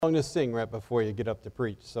Song to sing right before you get up to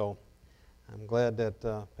preach, so I'm glad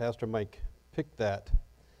that Pastor Mike picked that.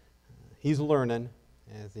 He's learning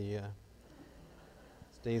as he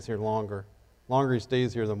stays here longer. The longer he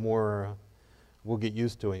stays here, the more we'll get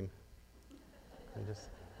used to him. I'm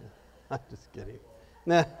just kidding.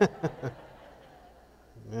 Nah.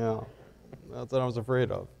 Yeah, that's what I was afraid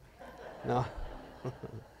of. No,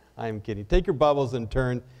 I'm kidding. Take your Bibles and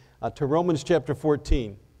turn to Romans chapter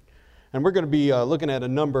 14. And we're going to be looking at a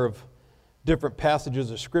number of different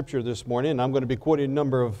passages of Scripture this morning. And I'm going to be quoting a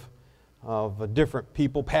number of different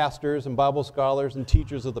people, pastors and Bible scholars and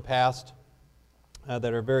teachers of the past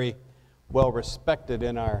that are very well respected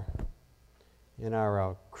in our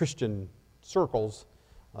Christian circles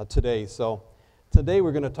today. So today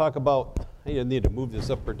we're going to talk about, you need to move this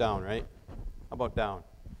up or down, right? How about down?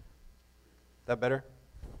 Is that better?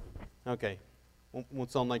 Okay.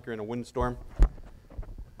 Won't sound like you're in a windstorm.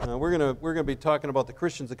 We're gonna be talking about the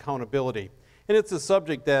Christian's accountability, and it's a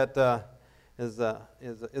subject that is a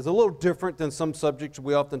little different than some subjects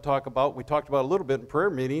we often talk about. We talked about a little bit in prayer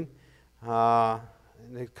meeting, and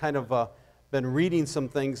I've kind of been reading some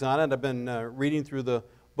things on it. I've been reading through the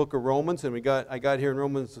book of Romans, and I got here in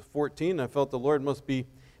Romans 14. And I felt the Lord must be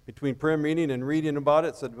between prayer meeting and reading about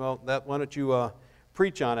it. Said, well, why don't you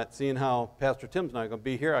preach on it? Seeing how Pastor Tim's not going to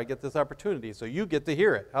be here, I get this opportunity, so you get to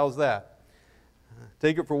hear it. How's that?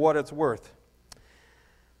 Take it for what it's worth.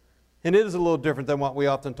 And it is a little different than what we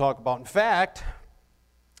often talk about. In fact,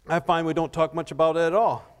 I find we don't talk much about it at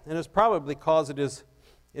all. And it's probably because it's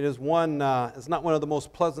not one of the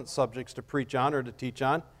most pleasant subjects to preach on or to teach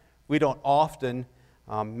on. We don't often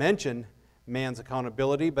mention man's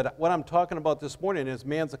accountability, but what I'm talking about this morning is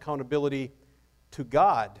man's accountability to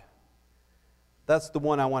God. That's the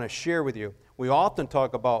one I want to share with you. We often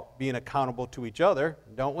talk about being accountable to each other,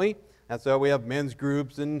 don't we? That's why we have men's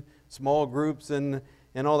groups and small groups and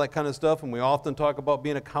all that kind of stuff. And we often talk about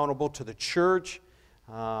being accountable to the church,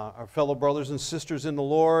 our fellow brothers and sisters in the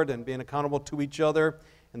Lord, and being accountable to each other,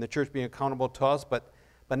 and the church being accountable to us, but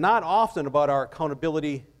not often about our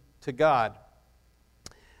accountability to God.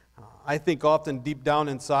 I think often deep down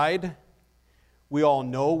inside, we all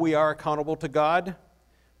know we are accountable to God,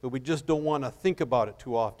 but we just don't want to think about it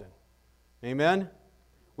too often. Amen?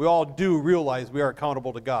 We all do realize we are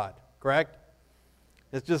accountable to God. Correct?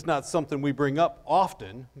 It's just not something we bring up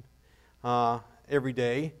often, every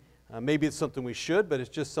day. Maybe it's something we should, but it's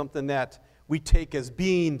just something that we take as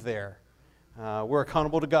being there. We're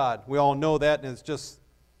accountable to God. We all know that, and it's just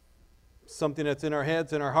something that's in our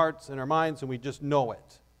heads, in our hearts, in our minds, and we just know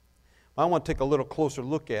it. I want to take a little closer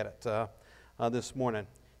look at it this morning.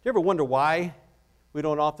 Do you ever wonder why we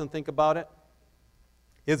don't often think about it?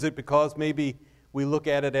 Is it because maybe we look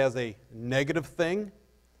at it as a negative thing?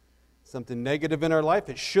 Something negative in our life?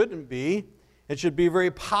 It shouldn't be. It should be a very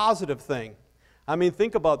positive thing. I mean,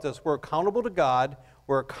 think about this. We're accountable to God.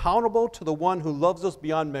 We're accountable to the one who loves us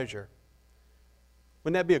beyond measure.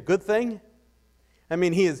 Wouldn't that be a good thing? I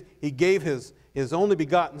mean, He gave His only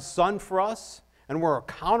begotten Son for us, and we're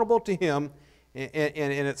accountable to Him, and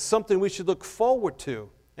it's something we should look forward to.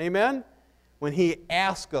 Amen? When He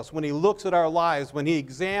asks us, when He looks at our lives, when He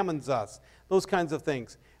examines us, those kinds of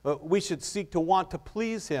things. We should seek to want to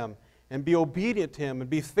please Him and be obedient to Him and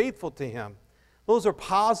be faithful to Him. Those are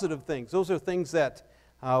positive things. Those are things that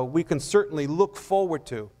we can certainly look forward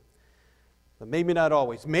to. But maybe not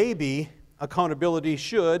always. Maybe accountability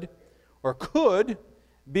should or could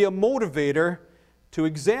be a motivator to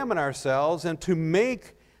examine ourselves and to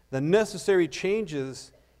make the necessary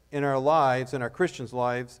changes in our lives, in our Christian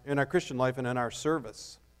life, and in our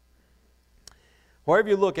service. However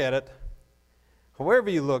you look at it, however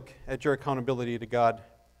you look at your accountability to God,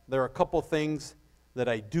 there are a couple things that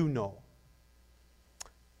I do know.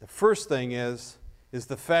 The first thing is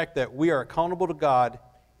the fact that we are accountable to God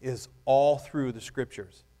is all through the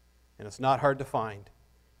Scriptures. And it's not hard to find.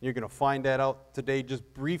 You're going to find that out today just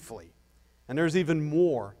briefly. And there's even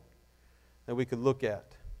more that we could look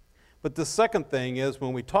at. But the second thing is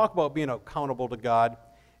when we talk about being accountable to God,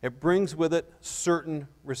 it brings with it certain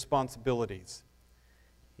responsibilities.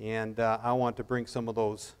 And I want to bring some of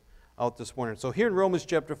those out this morning. So here in Romans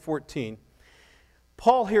chapter 14,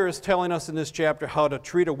 Paul here is telling us in this chapter how to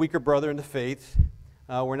treat a weaker brother in the faith.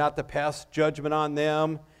 We're not to pass judgment on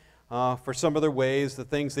them for some of their ways, the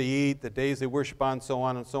things they eat, the days they worship on, so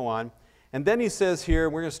on and so on. And then he says here,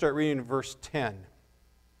 we're going to start reading in verse 10.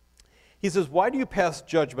 He says, why do you pass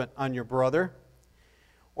judgment on your brother?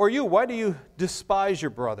 Or why do you despise your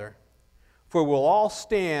brother? For we'll all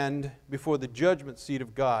stand before the judgment seat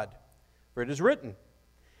of God. For it is written,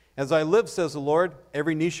 as I live, says the Lord,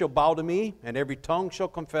 every knee shall bow to me, and every tongue shall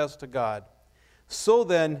confess to God. So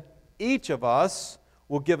then, each of us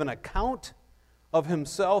will give an account of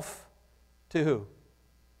himself to who?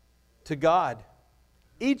 To God.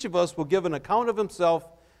 Each of us will give an account of himself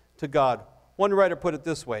to God. One writer put it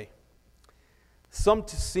this way. Some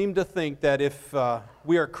seem to think that if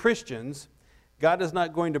we are Christians, God is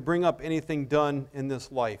not going to bring up anything done in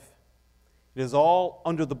this life. It is all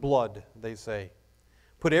under the blood, they say.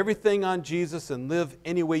 Put everything on Jesus and live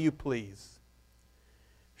any way you please.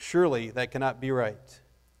 Surely that cannot be right.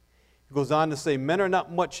 He goes on to say, men are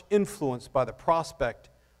not much influenced by the prospect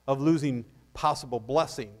of losing possible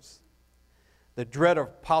blessings. The dread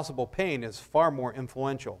of possible pain is far more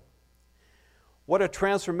influential. What a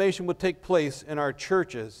transformation would take place in our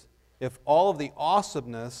churches if all of the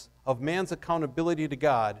awesomeness of man's accountability to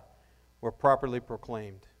God were properly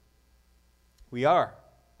proclaimed. We are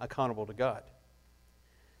accountable to God.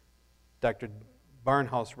 Dr.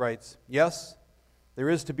 Barnhouse writes, yes, there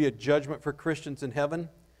is to be a judgment for Christians in heaven,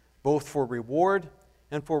 both for reward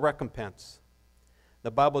and for recompense.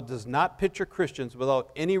 The Bible does not picture Christians without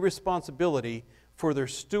any responsibility for their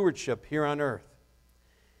stewardship here on earth.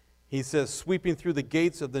 He says, sweeping through the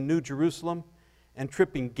gates of the New Jerusalem and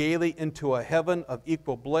tripping gaily into a heaven of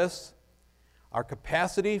equal bliss, our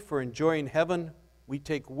capacity for enjoying heaven we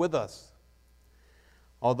take with us.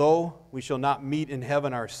 Although we shall not meet in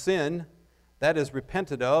heaven our sin, that is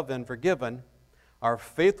repented of and forgiven, our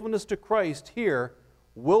faithfulness to Christ here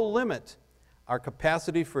will limit our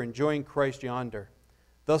capacity for enjoying Christ yonder.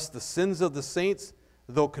 Thus the sins of the saints,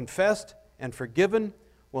 though confessed and forgiven,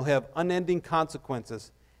 will have unending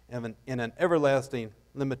consequences and an everlasting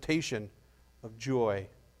limitation of joy.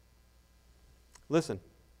 Listen,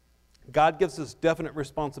 God gives us definite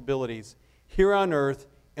responsibilities here on earth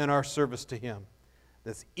in our service to Him.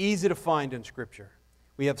 That's easy to find in Scripture.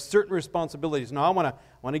 We have certain responsibilities. Now, I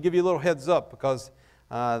want to give you a little heads up because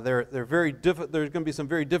there's going to be some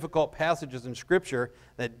very difficult passages in Scripture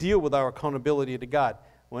that deal with our accountability to God.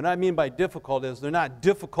 What I mean by difficult is they're not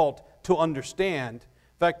difficult to understand.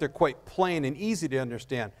 In fact, they're quite plain and easy to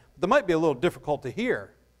understand. But they might be a little difficult to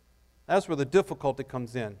hear. That's where the difficulty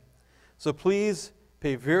comes in. So please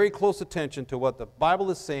pay very close attention to what the Bible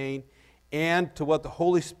is saying and to what the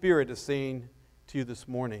Holy Spirit is saying to you this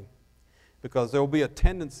morning, because there will be a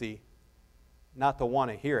tendency not to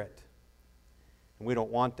want to hear it, and we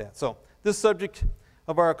don't want that. So this subject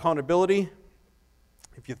of our accountability,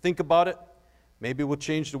 if you think about it, maybe it will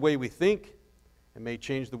change the way we think. It may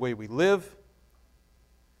change the way we live.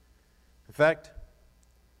 In fact,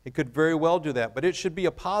 it could very well do that, but it should be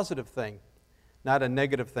a positive thing, not a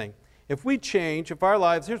negative thing. If we change, if our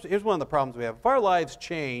lives, here's one of the problems we have. If our lives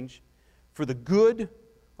change for the good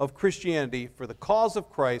of Christianity, for the cause of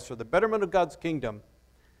Christ, for the betterment of God's kingdom,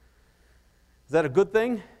 is that a good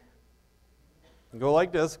thing? Go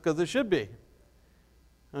like this, because it should be.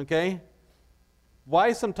 Okay?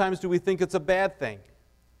 Why sometimes do we think it's a bad thing?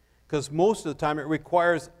 Because most of the time it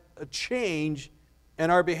requires a change in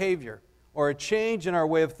our behavior, or a change in our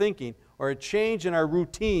way of thinking, or a change in our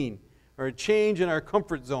routine, or a change in our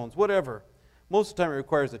comfort zones, whatever. Most of the time it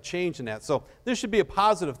requires a change in that. So this should be a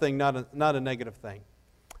positive thing, not a negative thing.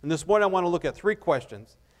 And this morning I want to look at three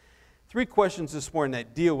questions. Three questions this morning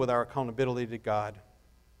that deal with our accountability to God.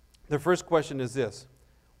 The first question is this: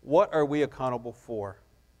 what are we accountable for?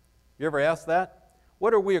 You ever asked that?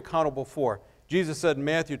 What are we accountable for? Jesus said in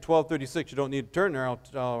Matthew 12:36, you don't need to turn there,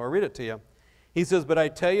 I'll read it to you. He says, but I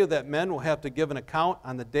tell you that men will have to give an account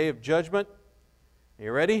on the day of judgment. Are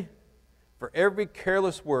you ready? For every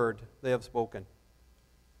careless word they have spoken.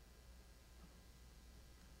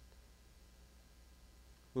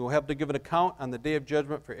 We will have to give an account on the day of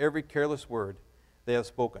judgment for every careless word they have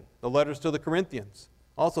spoken. The letters to the Corinthians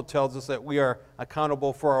also tells us that we are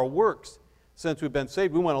accountable for our works since we've been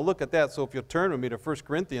saved. We want to look at that, so if you'll turn with me to 1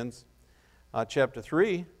 Corinthians chapter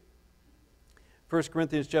 3. 1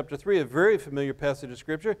 Corinthians chapter 3, a very familiar passage of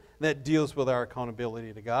Scripture that deals with our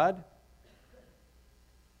accountability to God.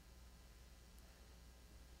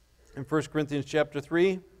 In 1 Corinthians chapter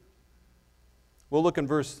 3, we'll look in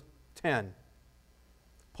verse 10.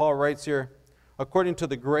 Paul writes here, according to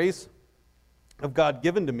the grace of God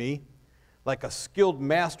given to me, like a skilled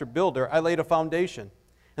master builder, I laid a foundation,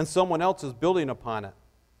 and someone else is building upon it.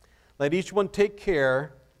 Let each one take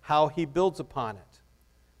care how he builds upon it.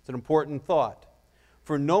 It's an important thought.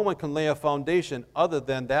 For no one can lay a foundation other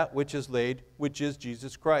than that which is laid, which is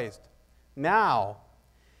Jesus Christ. Now,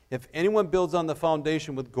 if anyone builds on the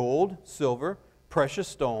foundation with gold, silver, precious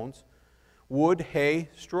stones, wood, hay,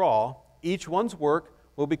 straw, each one's work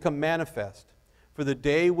will become manifest, for the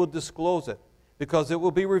day will disclose it, because it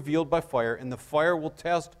will be revealed by fire, and the fire will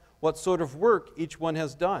test what sort of work each one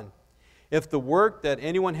has done. If the work that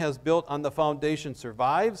anyone has built on the foundation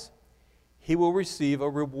survives, he will receive a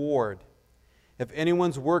reward. If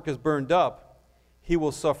anyone's work is burned up, he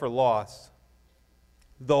will suffer loss,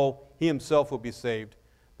 though he himself will be saved,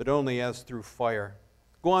 but only as through fire.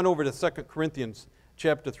 Go on over to 2 Corinthians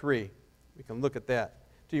chapter 3. We can look at that.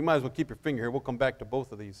 So you might as well keep your finger here. We'll come back to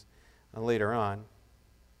both of these later on.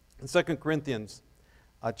 In 2 Corinthians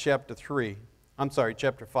chapter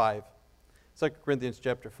 5. 2 Corinthians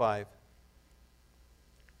chapter 5.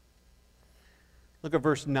 Look at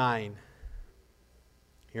verse 9.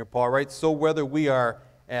 Here Paul writes, "So whether we are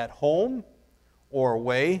at home or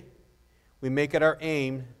away, we make it our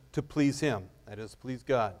aim to please him," that is, please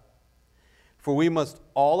God. "For we must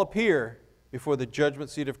all appear before the judgment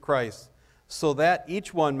seat of Christ, so that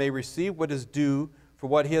each one may receive what is due for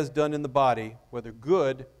what he has done in the body, whether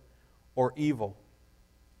good or evil."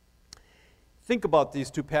 Think about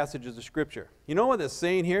these two passages of Scripture. You know what it's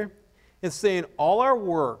saying here? It's saying all our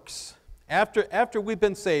works, after we've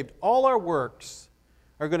been saved, all our works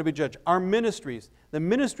are going to be judged. Our ministries, the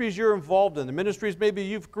ministries you're involved in, the ministries maybe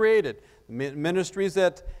you've created, the ministries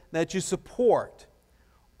that you support,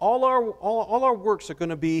 all our works are going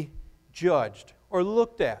to be judged or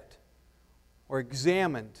looked at or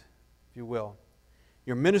examined, if you will.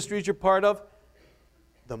 Your ministries you're part of,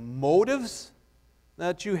 the motives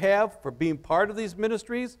that you have for being part of these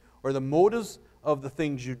ministries, or the motives of the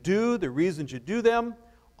things you do, the reasons you do them,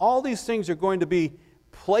 all these things are going to be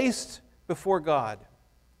placed before God.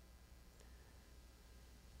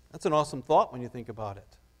 That's an awesome thought when you think about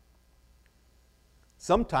it.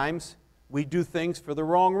 Sometimes we do things for the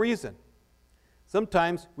wrong reason.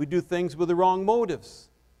 Sometimes we do things with the wrong motives.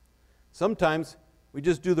 Sometimes we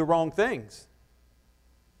just do the wrong things.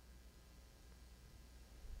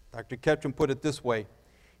 Dr. Ketchum put it this way.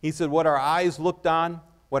 He said, "What our eyes looked on,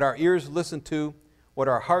 what our ears listened to, what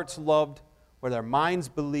our hearts loved, what our minds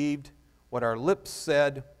believed, what our lips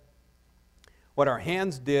said, what our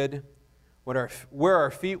hands did, where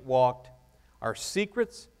our feet walked, our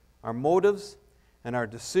secrets, our motives, and our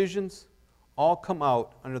decisions all come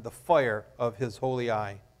out under the fire of his holy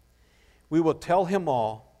eye. We will tell him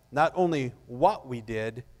all, not only what we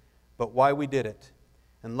did, but why we did it.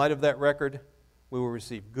 In light of that record, we will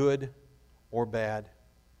receive good or bad."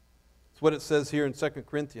 That's what it says here in 2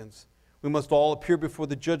 Corinthians. We must all appear before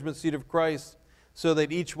the judgment seat of Christ, so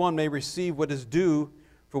that each one may receive what is due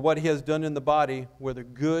for what he has done in the body, whether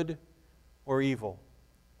good or evil.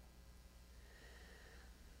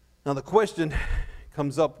 Now the question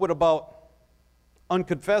comes up, what about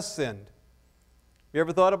unconfessed sin? You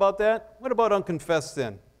ever thought about that? What about unconfessed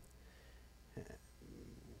sin?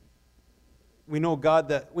 We know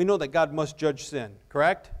that God must judge sin,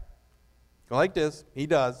 correct? Go like this. He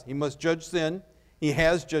does. He must judge sin. He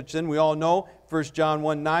has judged sin. We all know 1 John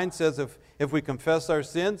 1:9 says if we confess our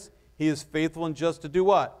sins, he is faithful and just to do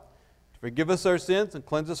what? To forgive us our sins and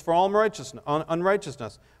cleanse us from all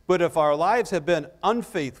unrighteousness. But if our lives have been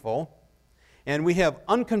unfaithful and we have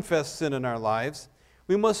unconfessed sin in our lives,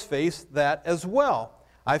 we must face that as well.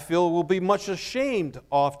 I feel we'll be much ashamed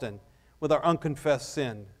often with our unconfessed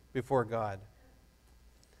sin before God.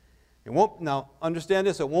 Now, understand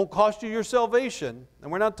this, it won't cost you your salvation,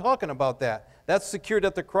 and we're not talking about that. That's secured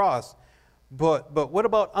at the cross. But what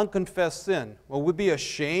about unconfessed sin? Will we be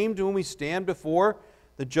ashamed when we stand before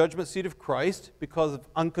the judgment seat of Christ because of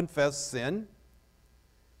unconfessed sin?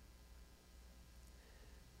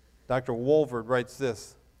 Dr. Walvoord writes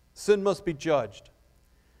this, "Sin must be judged,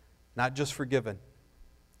 not just forgiven.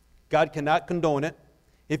 God cannot condone it.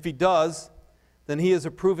 If he does, then he is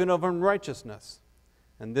approving of unrighteousness.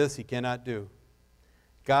 And this he cannot do.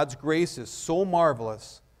 God's grace is so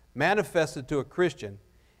marvelous, manifested to a Christian,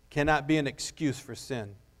 cannot be an excuse for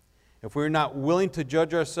sin. If we're not willing to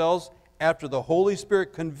judge ourselves after the Holy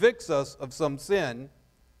Spirit convicts us of some sin,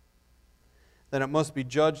 then it must be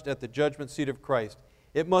judged at the judgment seat of Christ.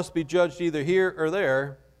 It must be judged either here or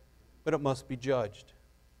there, but it must be judged."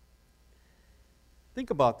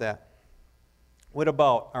 Think about that. What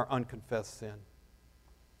about our unconfessed sin?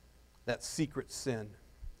 That secret sin.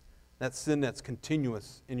 That sin that's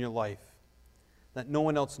continuous in your life, that no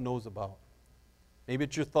one else knows about. Maybe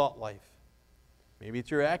it's your thought life. Maybe it's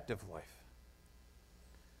your active life.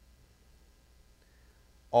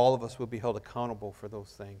 All of us will be held accountable for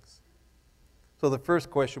those things. So the first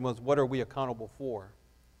question was, what are we accountable for?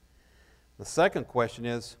 The second question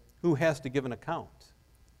is, who has to give an account?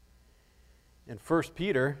 In 1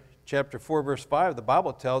 Peter chapter 4, verse 5, the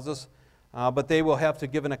Bible tells us, "But they will have to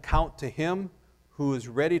give an account to him who is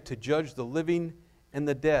ready to judge the living and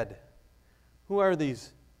the dead." Who are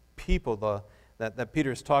these people that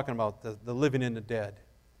Peter is talking about, the living and the dead?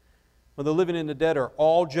 For the living and the dead are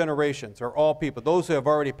all generations, are all people. Those who have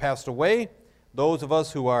already passed away, those of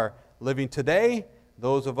us who are living today,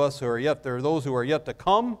 those of us who are yet, there are those who are yet to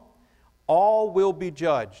come, all will be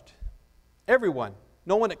judged. Everyone.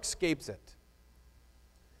 No one escapes it.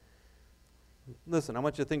 Listen, I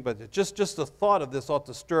want you to think about it. Just the thought of this ought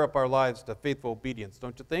to stir up our lives to faithful obedience,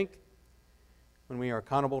 don't you think? When we are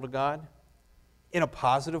accountable to God in a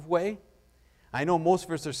positive way. I know most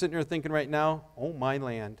of us are sitting here thinking right now, oh my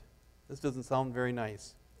land, this doesn't sound very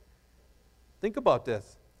nice. Think about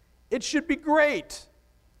this. It should be great.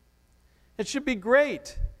 It should be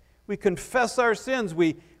great. We confess our sins.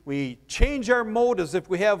 We change our motives if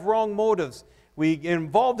we have wrong motives. We get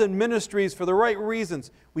involved in ministries for the right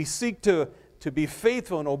reasons. We seek to be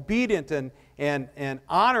faithful and obedient and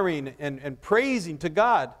honoring and praising to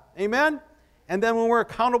God. Amen? And then when we're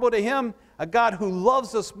accountable to Him, a God who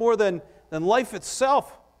loves us more than life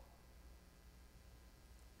itself,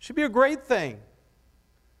 should be a great thing.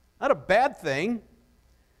 Not a bad thing.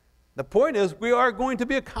 The point is, we are going to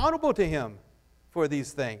be accountable to Him for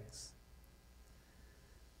these things.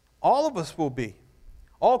 All of us will be.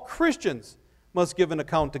 All Christians must give an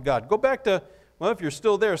account to God. Go back to, well, if you're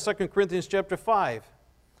still there, 2 Corinthians chapter 5.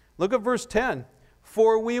 Look at verse 10.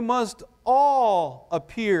 For we must all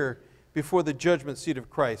appear before the judgment seat of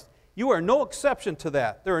Christ. You are no exception to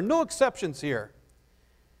that. There are no exceptions here.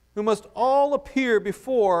 We must all appear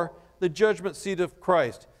before the judgment seat of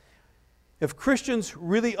Christ. If Christians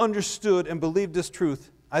really understood and believed this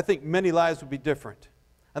truth, I think many lives would be different.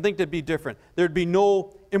 I think they'd be different. There'd be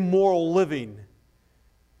no immoral living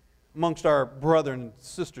amongst our brethren and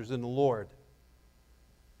sisters in the Lord.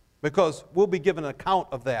 Because we'll be given an account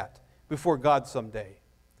of that before God someday.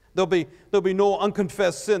 There'll be no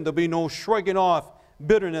unconfessed sin. There'll be no shrugging off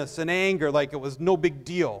bitterness and anger like it was no big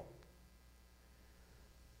deal.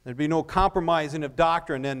 There'd be no compromising of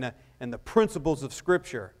doctrine and the principles of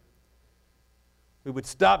Scripture. We would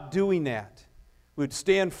stop doing that. We would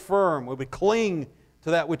stand firm. We would cling to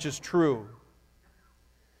that which is true.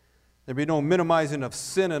 There'd be no minimizing of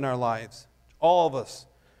sin in our lives. All of us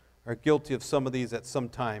are guilty of some of these at some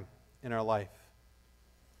time in our life.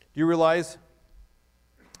 Do you realize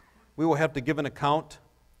we will have to give an account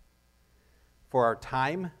for our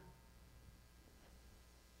time?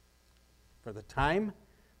 For the time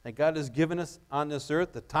that God has given us on this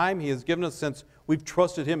earth, the time He has given us since we've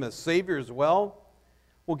trusted Him as Savior as well.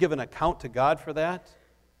 We'll give an account to God for that,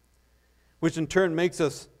 which in turn makes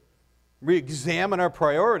us re-examine our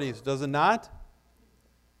priorities, does it not?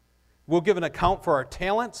 We'll give an account for our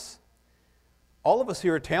talents. All of us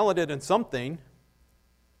here are talented in something.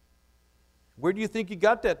 Where do you think you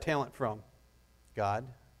got that talent from? God.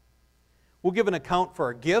 We'll give an account for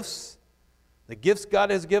our gifts, the gifts God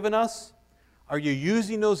has given us. Are you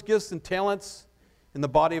using those gifts and talents in the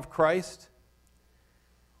body of Christ?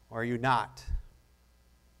 Or are you not?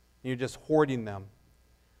 You're just hoarding them.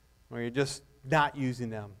 Or you're just not using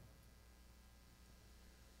them.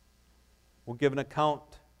 We'll give an account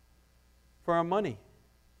for our money,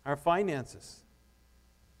 our finances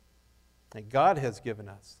that God has given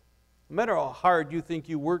us. No matter how hard you think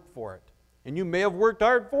you worked for it, and you may have worked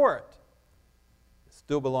hard for it, it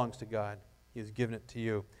still belongs to God. He has given it to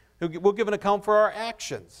you. We'll give an account for our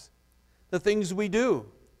actions, the things we do.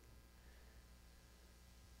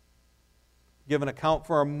 Give an account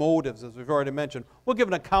for our motives, as we've already mentioned. We'll give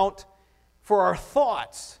an account for our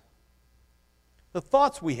thoughts, the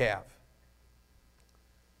thoughts we have.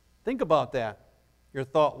 Think about that, your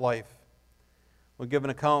thought life. We'll give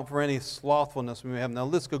an account for any slothfulness we may have. Now,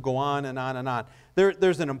 this could go on and on and on.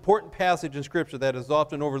 There's an important passage in Scripture that is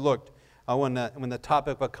often overlooked when the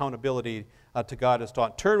topic of accountability to God is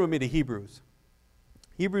taught. Turn with me to Hebrews.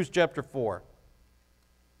 Hebrews chapter 4.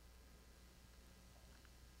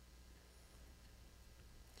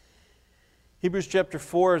 Hebrews chapter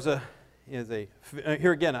 4 is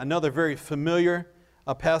here again, another very familiar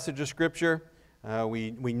passage of Scripture.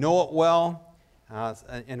 We know it well,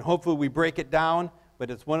 and hopefully we break it down,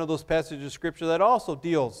 but it's one of those passages of Scripture that also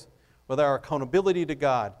deals with our accountability to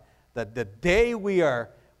God. That the day we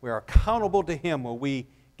are accountable to Him, will we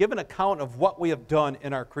give an account of what we have done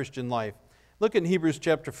in our Christian life. Look in Hebrews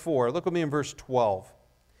chapter 4. Look with me in verse 12.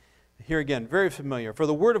 Here again, very familiar. For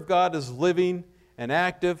the Word of God is living and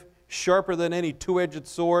active, sharper than any two-edged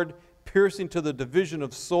sword, piercing to the division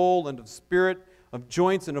of soul and of spirit, of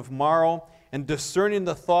joints and of marrow, and discerning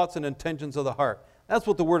the thoughts and intentions of the heart. That's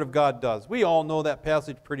what the Word of God does. We all know that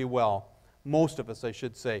passage pretty well. Most of us, I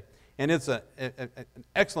should say. And it's an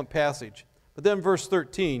excellent passage. But then verse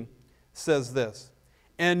 13 says this,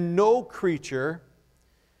 and no creature,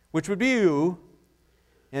 which would be you,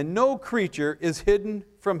 and no creature is hidden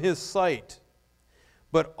from his sight,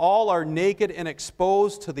 but all are naked and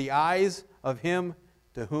exposed to the eyes of him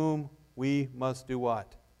to whom we must do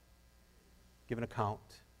what? Give an account.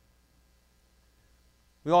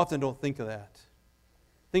 We often don't think of that.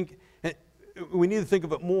 We need to think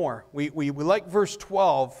of it more. We like verse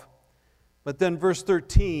 12, but then verse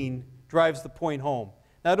 13 drives the point home.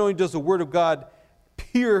 Not only does the Word of God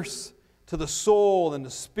pierce to the soul and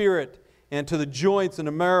the spirit and to the joints and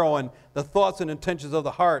the marrow and the thoughts and intentions of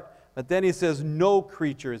the heart, but then he says no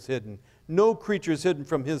creature is hidden. No creature is hidden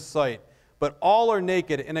from his sight, but all are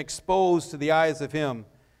naked and exposed to the eyes of him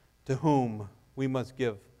to whom we must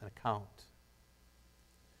give an account.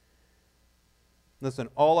 Listen,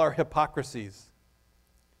 all our hypocrisies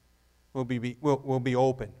will be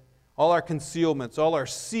open. All our concealments, all our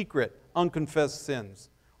secret, unconfessed sins,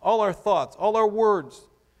 all our thoughts, all our words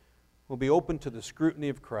will be open to the scrutiny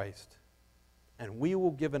of Christ. And we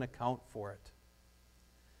will give an account for it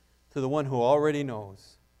to the one who already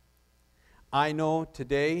knows. I know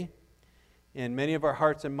today, in many of our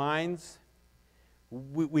hearts and minds,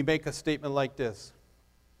 we make a statement like this.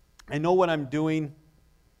 I know what I'm doing.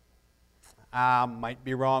 Might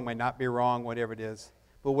be wrong, might not be wrong, whatever it is.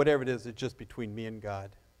 But whatever it is, it's just between me and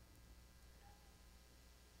God.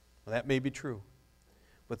 Well, that may be true.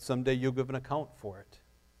 But someday you'll give an account for it.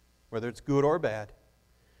 Whether it's good or bad.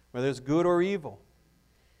 Whether it's good or evil.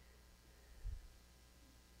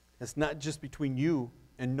 It's not just between you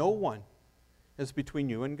and no one. It's between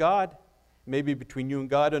you and God. Maybe between you and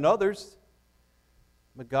God and others.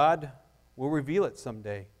 But God will reveal it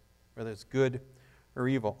someday. Whether it's good or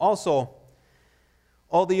evil. Also,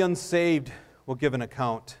 all the unsaved will give an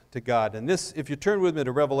account to God. And this, if you turn with me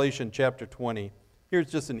to Revelation chapter 20,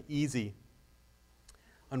 here's just an easy,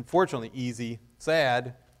 unfortunately easy,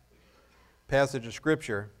 sad passage of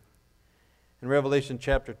Scripture in Revelation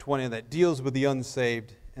chapter 20 that deals with the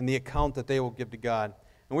unsaved and the account that they will give to God.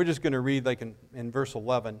 And we're just going to read like in verse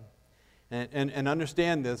 11. And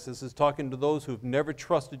understand this. This is talking to those who have never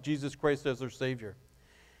trusted Jesus Christ as their Savior.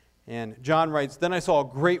 And John writes, "Then I saw a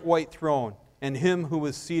great white throne, and him who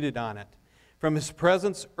was seated on it. From his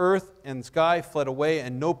presence, earth and sky fled away,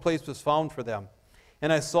 and no place was found for them.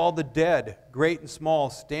 And I saw the dead, great and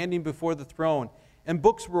small, standing before the throne, and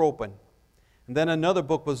books were opened. And then another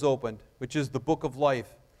book was opened, which is the book of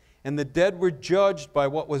life. And the dead were judged by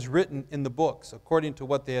what was written in the books, according to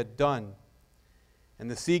what they had done. And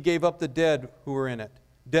the sea gave up the dead who were in it.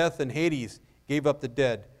 Death and Hades gave up the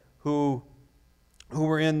dead who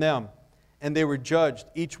were in them. And they were judged,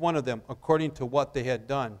 each one of them, according to what they had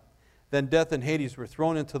done. Then death and Hades were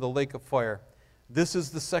thrown into the lake of fire. This is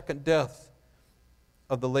the second death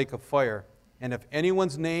of the lake of fire. And if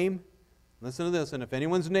anyone's name, listen to this, and if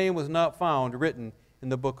anyone's name was not found written in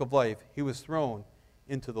the book of life, he was thrown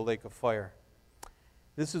into the lake of fire."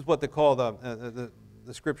 This is what they call the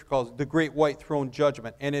Scripture calls the great white throne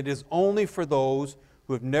judgment. And it is only for those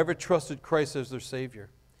who have never trusted Christ as their Savior.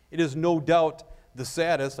 It is no doubt the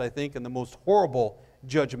saddest, I think, and the most horrible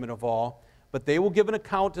judgment of all. But they will give an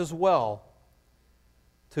account as well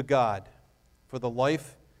to God for the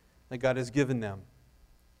life that God has given them.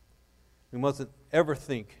 We mustn't ever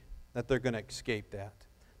think that they're going to escape that.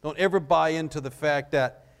 Don't ever buy into the fact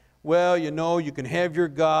that, well, you know, you can have your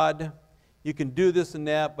God, you can do this and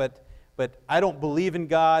that, but I don't believe in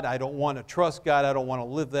God, I don't want to trust God, I don't want to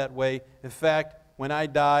live that way. In fact, when I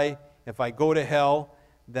die, if I go to hell,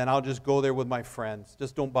 then I'll just go there with my friends.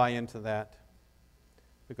 Just don't buy into that,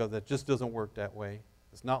 because it just doesn't work that way.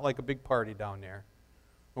 It's not like a big party down there.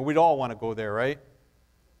 Well, we'd all want to go there, right?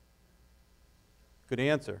 Good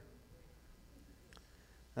answer.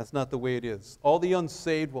 That's not the way it is. All the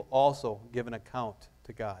unsaved will also give an account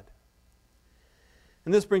to God.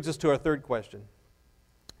 And this brings us to our third question.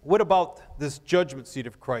 What about this judgment seat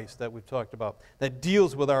of Christ that we've talked about that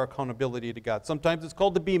deals with our accountability to God? Sometimes it's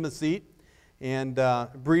called the Bema seat. And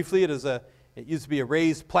briefly, it used to be a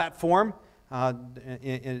raised platform.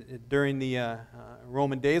 During the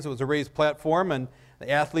Roman days, it was a raised platform, and the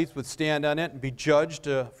athletes would stand on it and be judged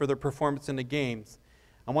for their performance in the games.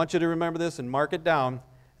 I want you to remember this and mark it down.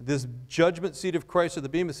 This judgment seat of Christ, or the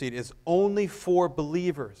Bema seat, is only for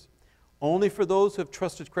believers. Only for those who have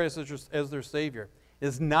trusted Christ as their Savior. It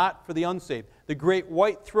is not for the unsaved. The great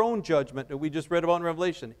white throne judgment that we just read about in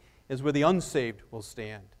Revelation is where the unsaved will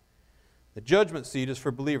stand. The judgment seat is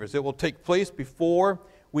for believers. It will take place before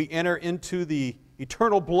we enter into the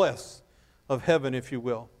eternal bliss of heaven, if you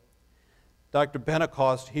will. Dr.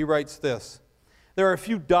 Pentecost, he writes this: "There are a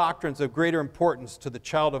few doctrines of greater importance to the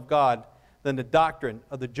child of God than the doctrine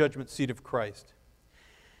of the judgment seat of Christ."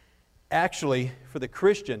 Actually, for the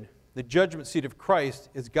Christian, the judgment seat of Christ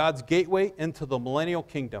is God's gateway into the millennial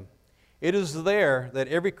kingdom. It is there that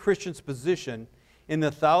every Christian's position in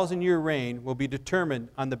the 1,000-year reign will be determined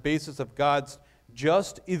on the basis of God's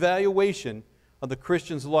just evaluation of the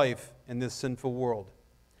Christian's life in this sinful world.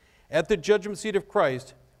 At the judgment seat of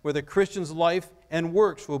Christ, where the Christian's life and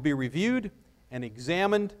works will be reviewed and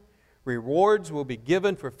examined, rewards will be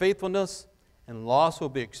given for faithfulness, and loss will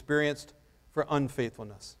be experienced for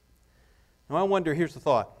unfaithfulness. Now I wonder, here's the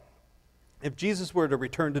thought. If Jesus were to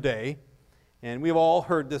return today, and we've all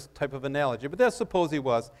heard this type of analogy, but let's suppose he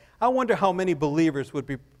was, I wonder how many believers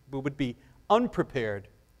would be unprepared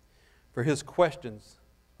for his questions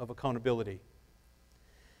of accountability.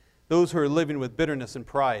 Those who are living with bitterness and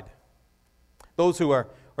pride. Those who are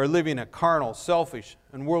living a carnal, selfish,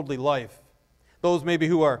 and worldly life. Those maybe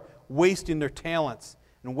who are wasting their talents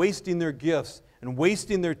and wasting their gifts and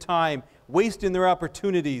wasting their time, wasting their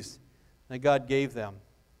opportunities that God gave them.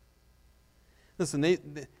 Listen,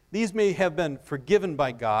 these may have been forgiven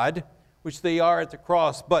by God, which they are at the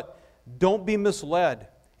cross, but don't be misled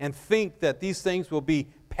and think that these things will be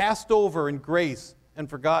passed over in grace and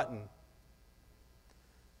forgotten.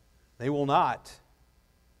 They will not.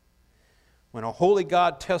 When a holy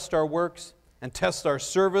God tests our works and tests our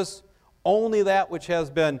service, only that which has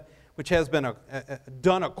been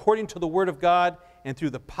done according to the Word of God and through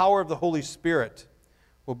the power of the Holy Spirit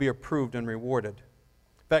will be approved and rewarded.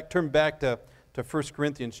 In fact, turn back to 1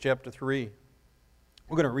 Corinthians chapter 3.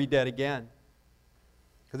 We're going to read that again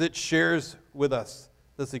because it shares with us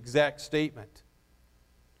this exact statement.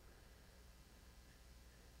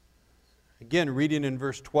 Again, reading in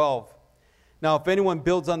verse 12. Now, if anyone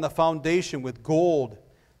builds on the foundation with gold,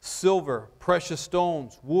 silver, precious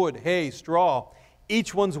stones, wood, hay, straw,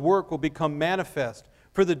 each one's work will become manifest,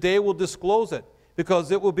 for the day will disclose it,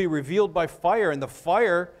 because it will be revealed by fire, and the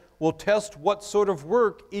fire will test what sort of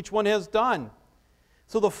work each one has done.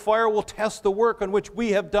 So the fire will test the work on which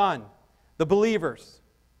we have done, the believers.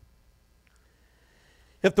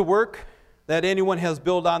 If the work that anyone has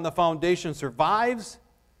built on the foundation survives,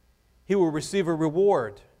 he will receive a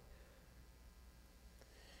reward.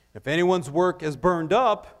 If anyone's work is burned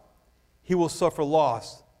up, he will suffer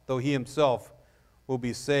loss, though he himself will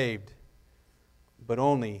be saved, but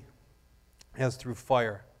only as through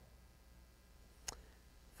fire.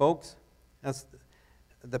 Folks,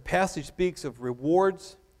 the passage speaks of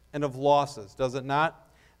rewards and of losses, does it not?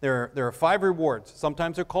 There are 5 rewards.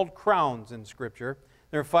 Sometimes they're called crowns in Scripture.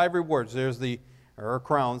 There are 5 rewards. There's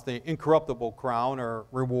crowns, the incorruptible crown or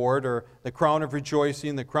reward, or the crown of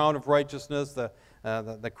rejoicing, the crown of righteousness, the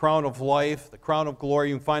crown of life, the crown of glory.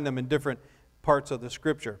 You can find them in different parts of the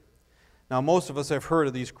Scripture. Now, most of us have heard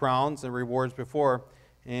of these crowns and rewards before,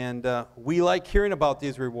 and we like hearing about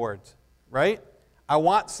these rewards, right? I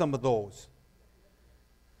want some of those.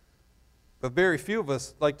 But very few of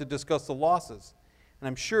us like to discuss the losses. And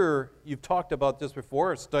I'm sure you've talked about this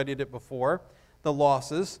before or studied it before, the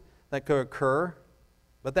losses that could occur,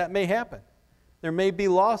 but that may happen. There may be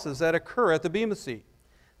losses that occur at the Bema Seat.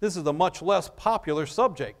 This is a much less popular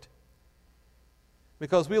subject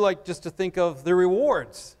because we like just to think of the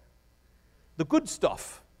rewards, the good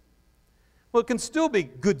stuff. Well, it can still be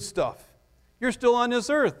good stuff. You're still on this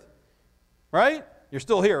earth, right? You're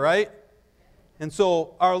still here, right? And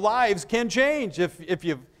so our lives can change if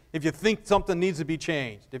you think something needs to be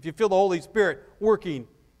changed, if you feel the Holy Spirit working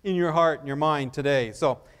in your heart and your mind today.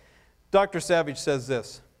 So Dr. Savage says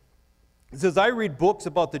this. He says, I read books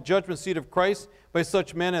about the judgment seat of Christ by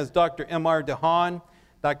such men as Dr. M.R. DeHaan,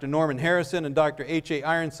 Dr. Norman Harrison, and Dr. H.A.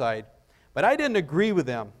 Ironside, but I didn't agree with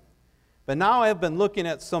them. But now I have been looking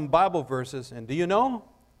at some Bible verses, and do you know?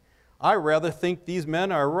 I rather think these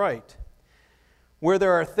men are right. Where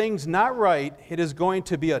there are things not right, it is going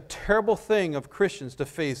to be a terrible thing of Christians to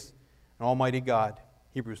face an almighty God.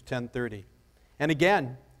 Hebrews 10:30. And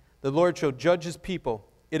again, the Lord shall judge his people.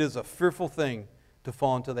 It is a fearful thing to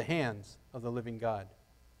fall into the hands of the living God.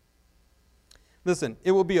 Listen,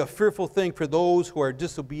 it will be a fearful thing for those who are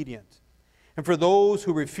disobedient, and for those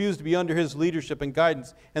who refuse to be under his leadership and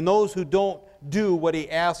guidance, and those who don't do what he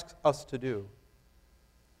asks us to do.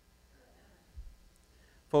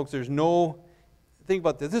 Folks, think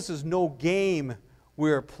about this. This is no game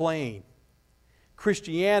we're playing.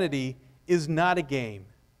 Christianity is not a game.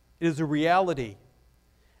 It is a reality.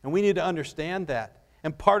 And we need to understand that.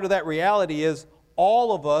 And part of that reality is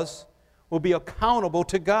all of us will be accountable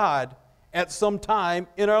to God at some time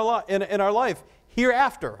in our life.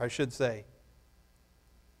 Hereafter, I should say.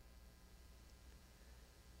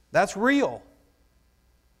 That's real.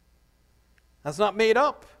 That's not made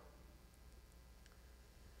up.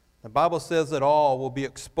 The Bible says that all will be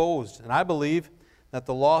exposed. And I believe that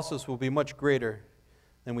the losses will be much greater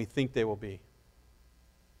than we think they will be.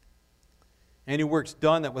 Any works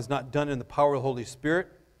done that was not done in the power of the Holy Spirit,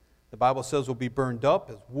 the Bible says, will be burned up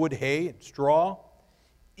as wood, hay, and straw.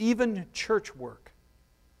 Even church work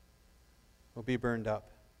will be burned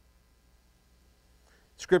up.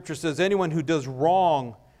 Scripture says anyone who does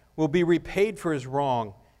wrong will be repaid for his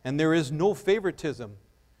wrong, and there is no favoritism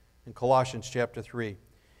in Colossians chapter 3.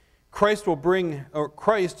 Christ will bring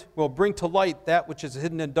to light that which is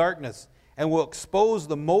hidden in darkness and will expose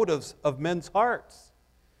the motives of men's hearts.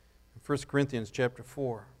 In 1 Corinthians chapter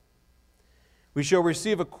 4. We shall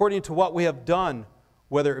receive according to what we have done,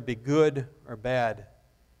 whether it be good or bad,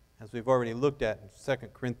 as we've already looked at in 2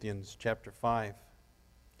 Corinthians chapter 5.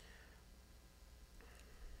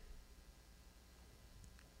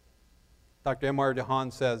 Dr. M.R.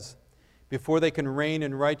 DeHaan says, before they can reign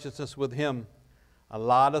in righteousness with him, a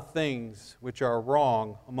lot of things which are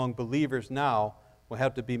wrong among believers now will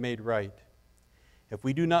have to be made right. If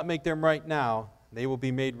we do not make them right now, they will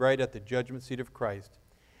be made right at the judgment seat of Christ.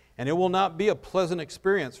 And it will not be a pleasant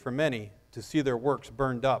experience for many to see their works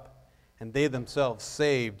burned up, and they themselves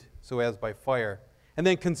saved so as by fire, and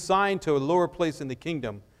then consigned to a lower place in the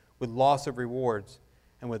kingdom with loss of rewards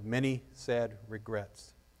and with many sad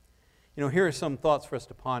regrets. You know, here are some thoughts for us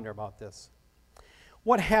to ponder about this.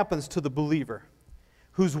 What happens to the believer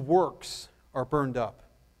whose works are burned up?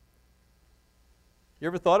 You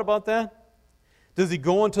ever thought about that? Does he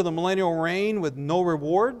go into the millennial reign with no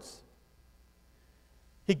rewards?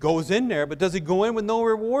 He goes in there, but does he go in with no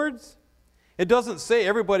rewards? It doesn't say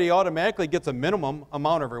everybody automatically gets a minimum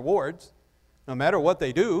amount of rewards, no matter what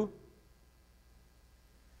they do.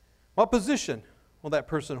 What position will that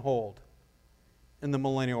person hold in the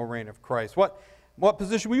millennial reign of Christ? What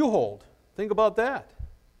position will you hold? Think about that.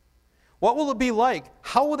 What will it be like?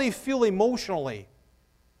 How will they feel emotionally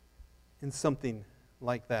in something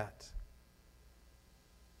like that?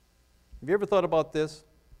 Have you ever thought about this?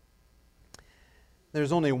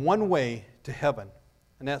 There's only one way to heaven,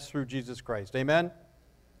 and that's through Jesus Christ. Amen?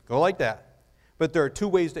 Go like that. But there are two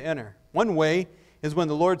ways to enter. One way is when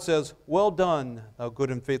the Lord says, well done, thou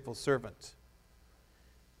good and faithful servant.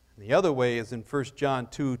 And the other way is in 1 John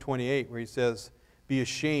 2:28, where he says, be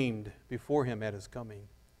ashamed before him at his coming.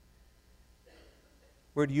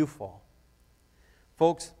 Where do you fall?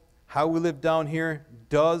 Folks, how we live down here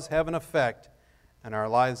does have an effect on our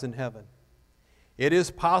lives in heaven. It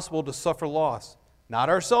is possible to suffer loss, not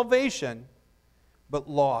our salvation, but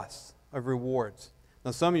loss of rewards.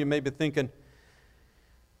 Now some of you may be thinking,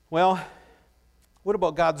 well, what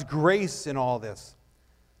about God's grace in all this?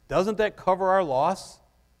 Doesn't that cover our loss?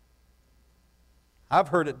 I've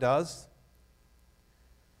heard it does.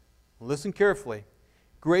 Listen carefully.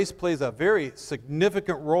 Grace plays a very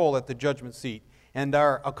significant role at the judgment seat and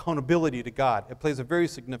our accountability to God. It plays a very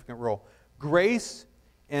significant role. Grace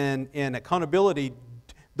and accountability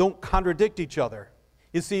don't contradict each other.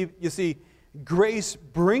 You see, grace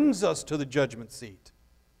brings us to the judgment seat.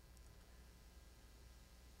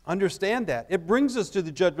 Understand that. It brings us to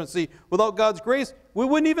the judgment seat. Without God's grace, we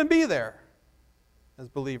wouldn't even be there as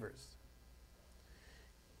believers.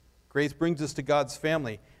 Grace brings us to God's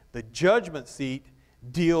family. The judgment seat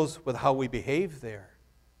deals with how we behave there.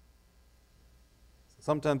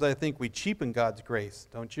 Sometimes I think we cheapen God's grace,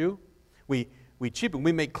 don't you? We cheapen.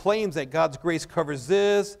 We make claims that God's grace covers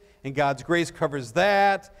this and God's grace covers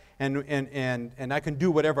that, and I can do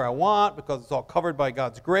whatever I want because it's all covered by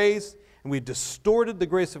God's grace, and we distorted the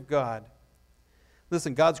grace of God.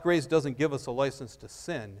 Listen, God's grace doesn't give us a license to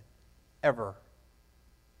sin, ever.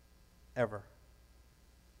 Ever.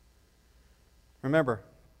 Remember,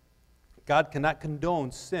 God cannot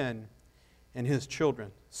condone sin in His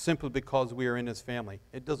children simply because we are in His family.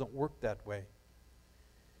 It doesn't work that way.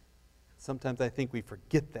 Sometimes I think we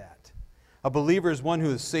forget that. A believer is one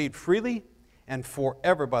who is saved freely and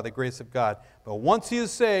forever by the grace of God. But once he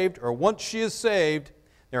is saved, or once she is saved,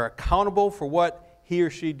 they're accountable for what he or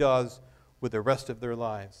she does with the rest of their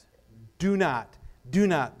lives. Do not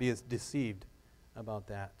be deceived about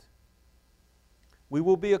that. We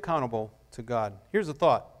will be accountable to God. Here's a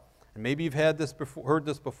thought, and maybe you've heard this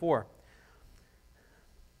before.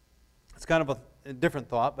 It's kind of a different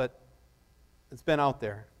thought, but it's been out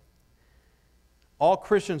there. All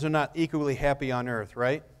Christians are not equally happy on earth,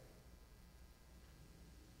 right?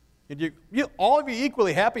 All of you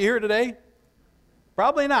equally happy here today?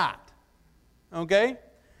 Probably not. Okay?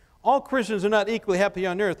 All Christians are not equally happy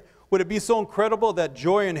on earth. Would it be so incredible that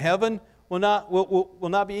joy in heaven will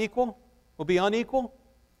not be equal? Will be unequal?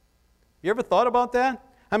 You ever thought about that?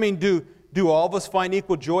 I mean, do all of us find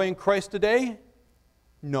equal joy in Christ today?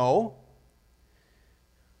 No.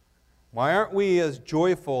 Why aren't we as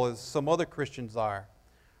joyful as some other Christians are?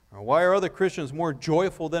 Or why are other Christians more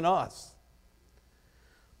joyful than us?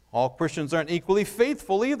 All Christians aren't equally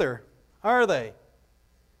faithful either, are they?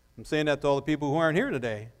 I'm saying that to all the people who aren't here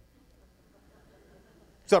today.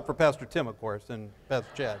 Except for Pastor Tim, of course, and Pastor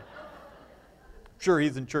Chad. I'm sure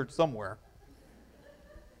he's in church somewhere.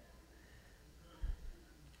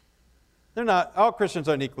 All Christians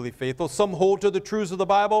aren't equally faithful. Some hold to the truths of the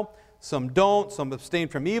Bible, some don't. Some abstain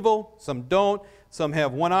from evil, some don't. Some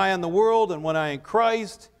have one eye on the world and one eye in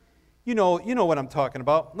Christ. You know what I'm talking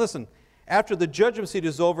about. Listen, after the judgment seat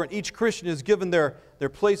is over and each Christian is given their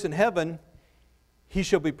place in heaven, he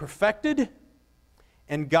shall be perfected,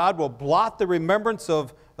 and God will blot the remembrance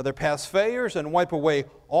of their past failures and wipe away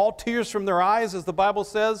all tears from their eyes, as the Bible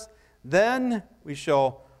says. Then we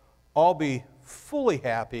shall all be fully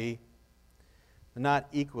happy, but not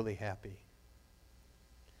equally happy.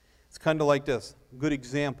 It's kind of like this. A good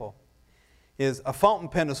example is a fountain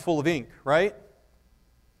pen is full of ink, right?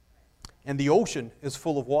 And the ocean is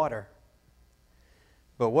full of water.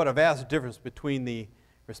 But what a vast difference between the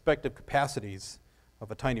respective capacities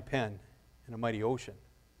of a tiny pen and a mighty ocean.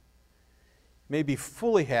 May be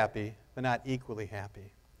fully happy, but not equally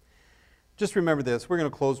happy. Just remember this. We're going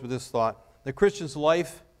to close with this thought. The Christian's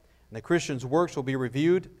life and the Christian's works will be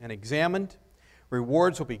reviewed and examined.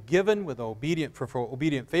 Rewards will be given for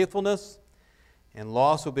obedient faithfulness, and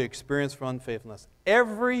loss will be experienced for unfaithfulness.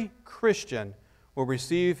 Every Christian will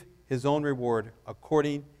receive his own reward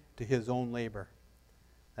according to his own labor.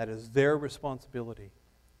 That is their responsibility.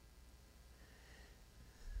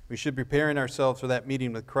 We should be preparing ourselves for that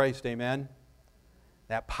meeting with Christ, amen?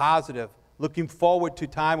 That positive, looking forward to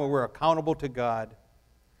time where we're accountable to God.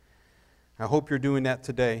 I hope you're doing that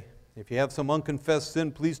today. If you have some unconfessed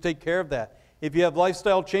sin, please take care of that. If you have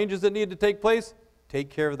lifestyle changes that need to take place, take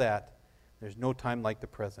care of that. There's no time like the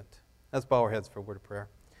present. Let's bow our heads for a word of prayer.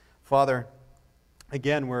 Father,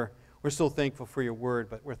 again, we're so thankful for your word,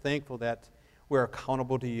 but we're thankful that we're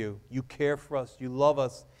accountable to you. You care for us. You love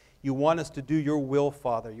us. You want us to do your will,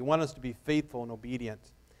 Father. You want us to be faithful and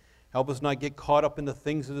obedient. Help us not get caught up in the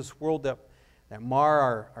things of this world that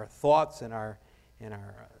mar our thoughts and our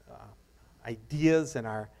ideas and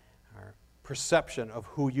our perception of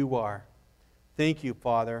who you are. Thank you,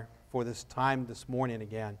 Father, for this time this morning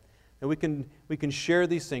again, that we can share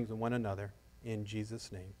these things with one another. In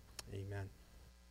Jesus' name, amen.